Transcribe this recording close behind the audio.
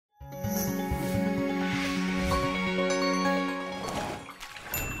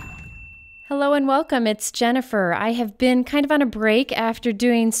Hello and welcome. It's Jennifer. I have been kind of on a break after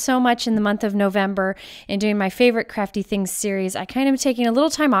doing so much in the month of November and doing my favorite crafty things series. I kind of taking a little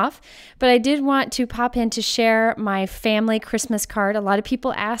time off, but I did want to pop in to share my family Christmas card. A lot of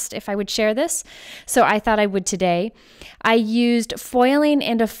people asked if I would share this, so I thought I would today. I used foiling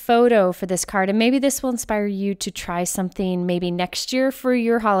and a photo for this card, and maybe this will inspire you to try something maybe next year for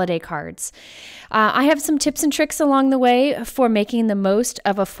your holiday cards. I have some tips and tricks along the way for making the most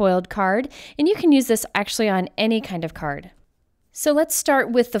of a foiled card. And you can use this actually on any kind of card. So let's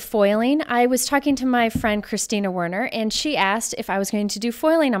start with the foiling. I was talking to my friend Christina Werner, and she asked if I was going to do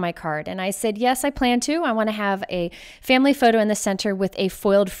foiling on my card. And I said, yes, I plan to. I want to have a family photo in the center with a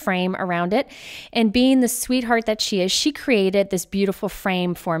foiled frame around it. And being the sweetheart that she is, she created this beautiful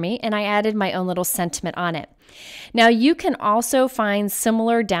frame for me, and I added my own little sentiment on it. Now, you can also find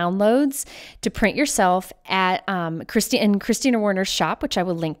similar downloads to print yourself at Christina Werner's shop, which I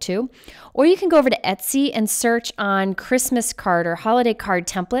will link to. Or you can go over to Etsy and search on Christmas card or holiday card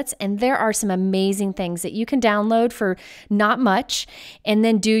templates, and there are some amazing things that you can download for not much and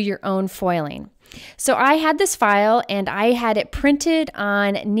then do your own foiling. So I had this file and I had it printed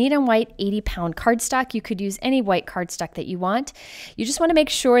on neat and white 80-pound cardstock. You could use any white cardstock that you want. You just want to make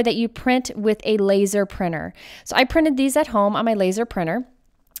sure that you print with a laser printer. So I printed these at home on my laser printer.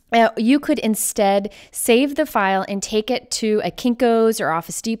 You could instead save the file and take it to a Kinko's or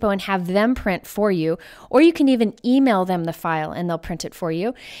Office Depot and have them print for you, or you can even email them the file and they'll print it for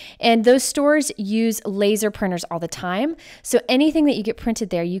you. And those stores use laser printers all the time, so anything that you get printed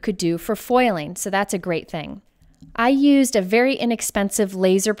there you could do for foiling, so that's a great thing. I used a very inexpensive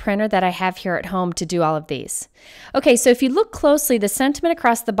laser printer that I have here at home to do all of these. Okay, so if you look closely, the sentiment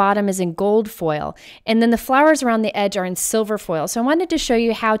across the bottom is in gold foil, and then the flowers around the edge are in silver foil. So I wanted to show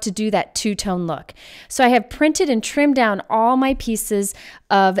you how to do that two-tone look. So I have printed and trimmed down all my pieces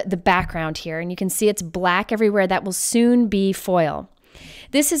of the background here, and you can see it's black everywhere. That will soon be foil.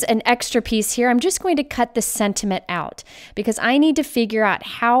 This is an extra piece here. I'm just going to cut the sentiment out because I need to figure out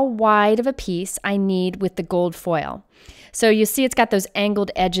how wide of a piece I need with the gold foil. So you see it's got those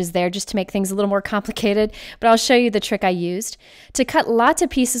angled edges there just to make things a little more complicated, but I'll show you the trick I used. To cut lots of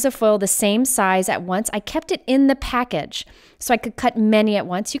pieces of foil the same size at once, I kept it in the package so I could cut many at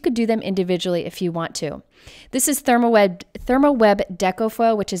once. You could do them individually if you want to. This is Thermoweb Deco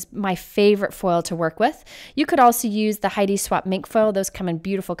foil, which is my favorite foil to work with. You could also use the Heidi Swapp Mink foil. Those come in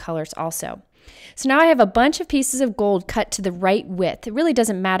beautiful colors also. So now I have a bunch of pieces of gold cut to the right width. It really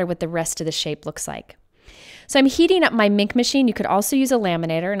doesn't matter what the rest of the shape looks like. So I'm heating up my Mink machine. You could also use a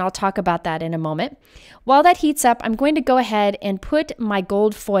laminator, and I'll talk about that in a moment. While that heats up, I'm going to go ahead and put my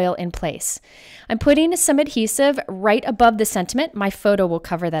gold foil in place. I'm putting some adhesive right above the sentiment. My photo will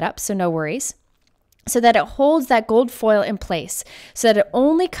cover that up, so no worries. So that it holds that gold foil in place, so that it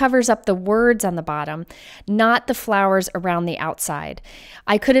only covers up the words on the bottom, not the flowers around the outside.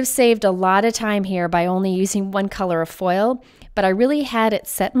 I could have saved a lot of time here by only using one color of foil, but I really had it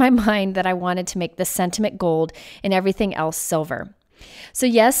set in my mind that I wanted to make the sentiment gold and everything else silver. So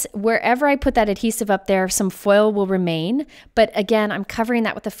yes, wherever I put that adhesive up there, some foil will remain, but again, I'm covering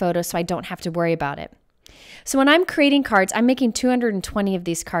that with a photo so I don't have to worry about it. So when I'm creating cards, I'm making 220 of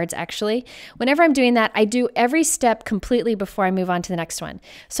these cards actually. Whenever I'm doing that, I do every step completely before I move on to the next one.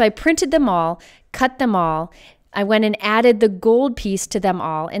 So I printed them all, cut them all, I went and added the gold piece to them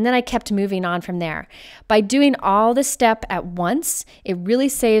all, and then I kept moving on from there. By doing all the step at once, it really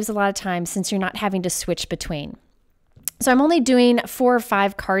saves a lot of time since you're not having to switch between. So I'm only doing 4 or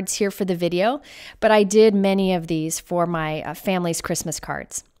 5 cards here for the video, but I did many of these for my family's Christmas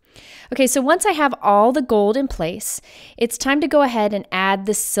cards. Okay, so once I have all the gold in place, it's time to go ahead and add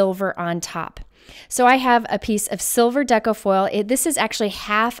the silver on top. So I have a piece of silver deco foil. This is actually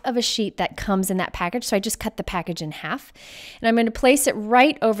half of a sheet that comes in that package, so I just cut the package in half. And I'm going to place it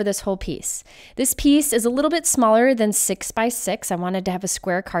right over this whole piece. This piece is a little bit smaller than 6 by 6. I wanted to have a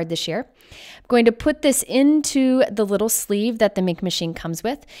square card this year. I'm going to put this into the little sleeve that the Mink machine comes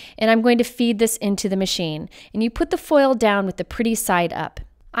with, and I'm going to feed this into the machine. And you put the foil down with the pretty side up.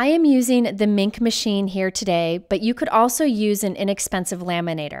 I am using the Mink machine here today, but you could also use an inexpensive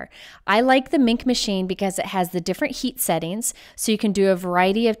laminator. I like the Mink machine because it has the different heat settings, so you can do a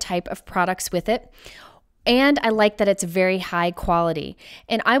variety of type of products with it. And I like that it's very high quality.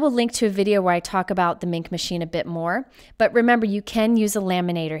 And I will link to a video where I talk about the Mink machine a bit more. But remember, you can use a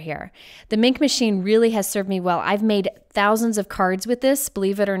laminator here. The Mink machine really has served me well. I've made thousands of cards with this,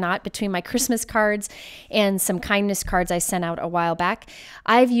 believe it or not, between my Christmas cards and some kindness cards I sent out a while back.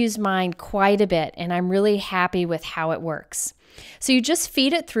 I've used mine quite a bit, and I'm really happy with how it works. So you just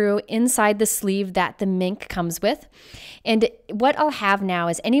feed it through inside the sleeve that the mink comes with. And what I'll have now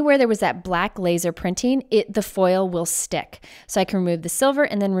is anywhere there was that black laser printing, the foil will stick. So I can remove the silver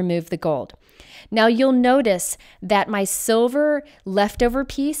and then remove the gold. Now you'll notice that my silver leftover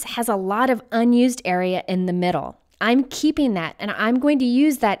piece has a lot of unused area in the middle. I'm keeping that, and I'm going to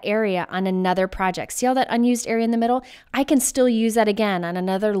use that area on another project. See all that unused area in the middle? I can still use that again on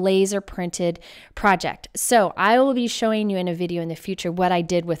another laser printed project. So I will be showing you in a video in the future what I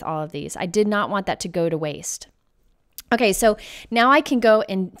did with all of these. I did not want that to go to waste. Okay, so now I can go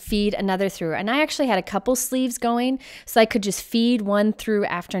and feed another through. And I actually had a couple sleeves going, so I could just feed one through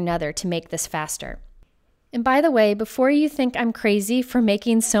after another to make this faster. And by the way, before you think I'm crazy for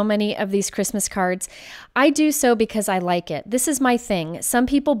making so many of these Christmas cards, I do so because I like it. This is my thing. Some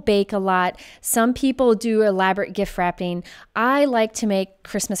people bake a lot. Some people do elaborate gift wrapping. I like to make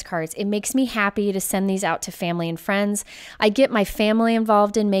Christmas cards. It makes me happy to send these out to family and friends. I get my family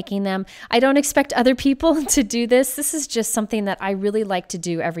involved in making them. I don't expect other people to do this. This is just something that I really like to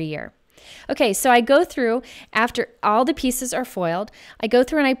do every year. Okay, so I go through, after all the pieces are foiled, I go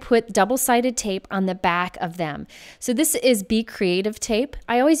through and I put double-sided tape on the back of them. So this is Be Creative tape.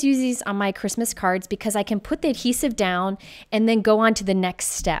 I always use these on my Christmas cards because I can put the adhesive down and then go on to the next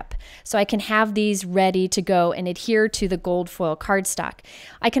step. So I can have these ready to go and adhere to the gold foil cardstock.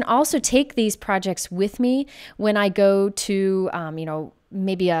 I can also take these projects with me when I go to,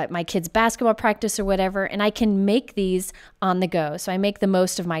 maybe my kids' basketball practice or whatever, and I can make these on the go. So I make the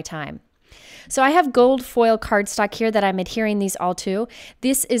most of my time. So I have gold foil cardstock here that I'm adhering these all to.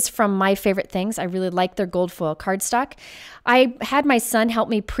 This is from My Favorite Things. I really like their gold foil cardstock. I had my son help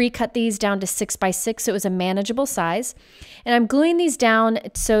me pre-cut these down to 6x6, so it was a manageable size. And I'm gluing these down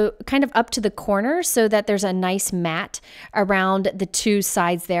so kind of up to the corner so that there's a nice mat around the two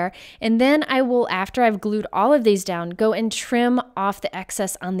sides there. And then I will, after I've glued all of these down, go and trim off the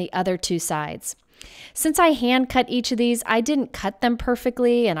excess on the other two sides. Since I hand cut each of these, I didn't cut them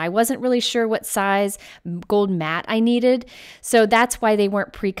perfectly and I wasn't really sure what size gold mat I needed. So that's why they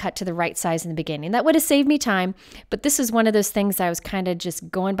weren't pre-cut to the right size in the beginning. That would have saved me time, but this is one of those things I was kind of just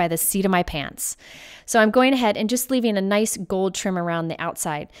going by the seat of my pants. So I'm going ahead and just leaving a nice gold trim around the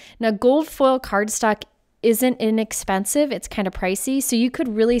outside. Now, gold foil cardstock isn't inexpensive. It's kind of pricey. So you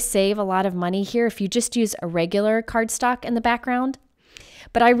could really save a lot of money here if you just use a regular cardstock in the background.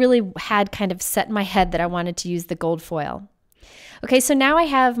 But I really had kind of set in my head that I wanted to use the gold foil. Okay, so now I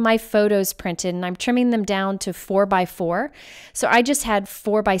have my photos printed and I'm trimming them down to 4x4. So I just had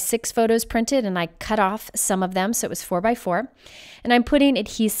 4x6 photos printed and I cut off some of them, so it was 4x4. And I'm putting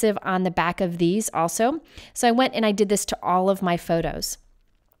adhesive on the back of these also. So I went and I did this to all of my photos.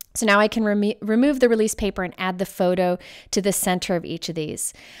 So now I can remove the release paper and add the photo to the center of each of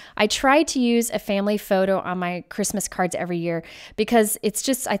these. I try to use a family photo on my Christmas cards every year because it's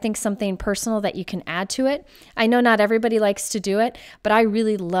just, I think, something personal that you can add to it. I know not everybody likes to do it, but I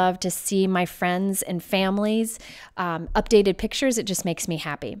really love to see my friends and families updated pictures. It just makes me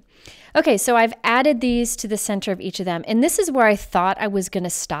happy. Okay, so I've added these to the center of each of them, and this is where I thought I was going to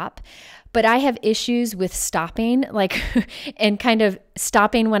stop. But I have issues with stopping, and kind of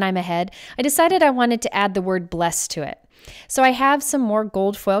stopping when I'm ahead. I decided I wanted to add the word bless to it. So I have some more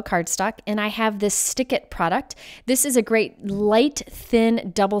gold foil cardstock and I have this Stick It product. This is a great light,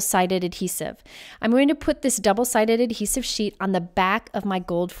 thin, double-sided adhesive. I'm going to put this double-sided adhesive sheet on the back of my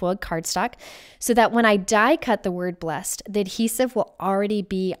gold foil cardstock so that when I die cut the word blessed, the adhesive will already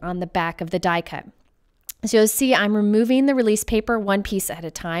be on the back of the die cut. So you'll see I'm removing the release paper one piece at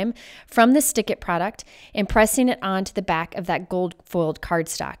a time from the Stick It product and pressing it onto the back of that gold foiled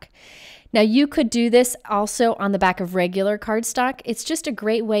cardstock. Now you could do this also on the back of regular cardstock. It's just a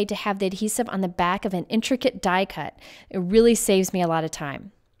great way to have the adhesive on the back of an intricate die cut. It really saves me a lot of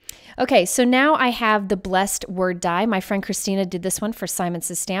time. Okay, so now I have the blessed word die. My friend Christina did this one for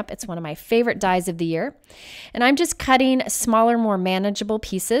Simon's Stamp. It's one of my favorite dies of the year. And I'm just cutting smaller, more manageable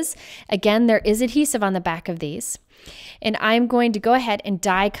pieces. Again, there is adhesive on the back of these. And I'm going to go ahead and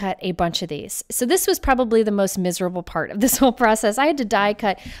die cut a bunch of these. So this was probably the most miserable part of this whole process. I had to die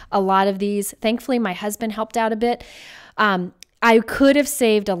cut a lot of these. Thankfully, my husband helped out a bit. I could have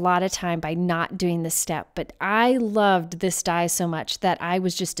saved a lot of time by not doing this step, but I loved this die so much that I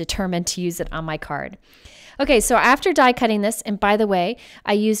was just determined to use it on my card. Okay, so after die cutting this, and by the way,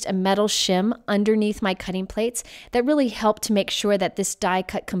 I used a metal shim underneath my cutting plates that really helped to make sure that this die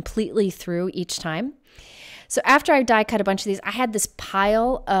cut completely through each time. So after I die cut a bunch of these, I had this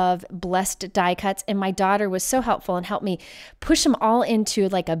pile of blessed die cuts, and my daughter was so helpful and helped me push them all into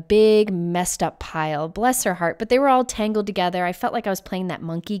like a big messed up pile. Bless her heart. But they were all tangled together. I felt like I was playing that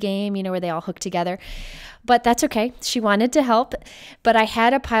monkey game, where they all hook together. But that's okay. She wanted to help, but I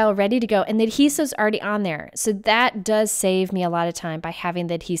had a pile ready to go, and the adhesive's already on there. So that does save me a lot of time by having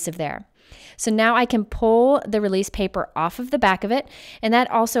the adhesive there. So now I can pull the release paper off of the back of it, and that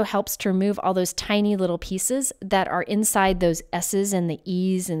also helps to remove all those tiny little pieces that are inside those S's and the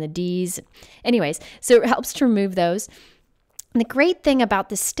E's and the D's. Anyways, so it helps to remove those. And the great thing about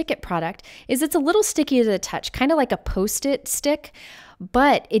this Stick It product is it's a little sticky to the touch, kind of like a Post-it stick,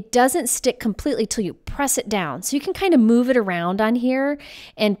 but it doesn't stick completely till you press it down. So you can kind of move it around on here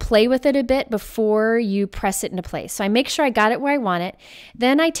and play with it a bit before you press it into place. So I make sure I got it where I want it.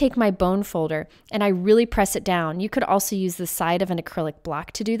 Then I take my bone folder and I really press it down. You could also use the side of an acrylic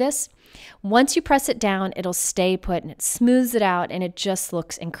block to do this. Once you press it down, it'll stay put and it smooths it out and it just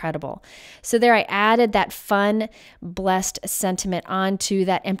looks incredible. So there I added that fun, blessed sentiment onto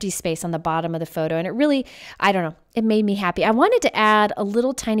that empty space on the bottom of the photo. And it really, I don't know, it made me happy. I wanted to add a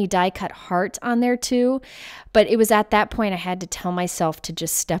little tiny die cut heart on there too, but it was at that point I had to tell myself to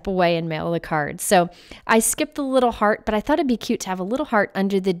just step away and mail the card. So I skipped the little heart, but I thought it'd be cute to have a little heart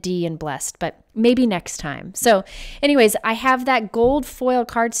under the D in blessed, but maybe next time. So anyways, I have that gold foil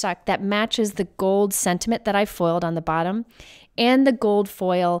cardstock that matches the gold sentiment that I foiled on the bottom and the gold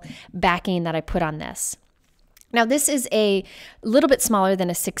foil backing that I put on this. Now this is a little bit smaller than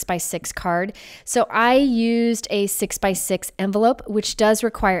a 6x6 card, so I used a 6x6 envelope, which does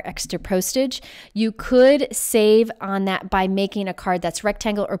require extra postage. You could save on that by making a card that's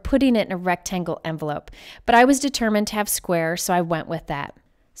rectangle or putting it in a rectangle envelope, but I was determined to have square, so I went with that.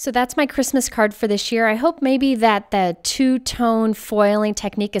 So that's my Christmas card for this year. I hope maybe that the two-tone foiling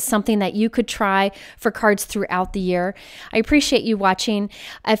technique is something that you could try for cards throughout the year. I appreciate you watching.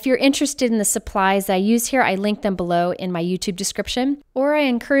 If you're interested in the supplies I use here, I link them below in my YouTube description. Or I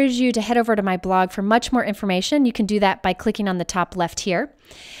encourage you to head over to my blog for much more information. You can do that by clicking on the top left here.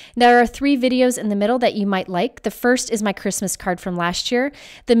 There are 3 videos in the middle that you might like. The first is my Christmas card from last year.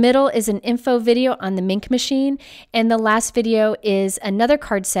 The middle is an info video on the Mink machine. And the last video is another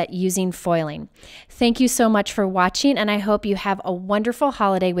card set using foiling. Thank you so much for watching, and I hope you have a wonderful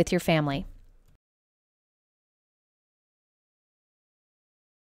holiday with your family.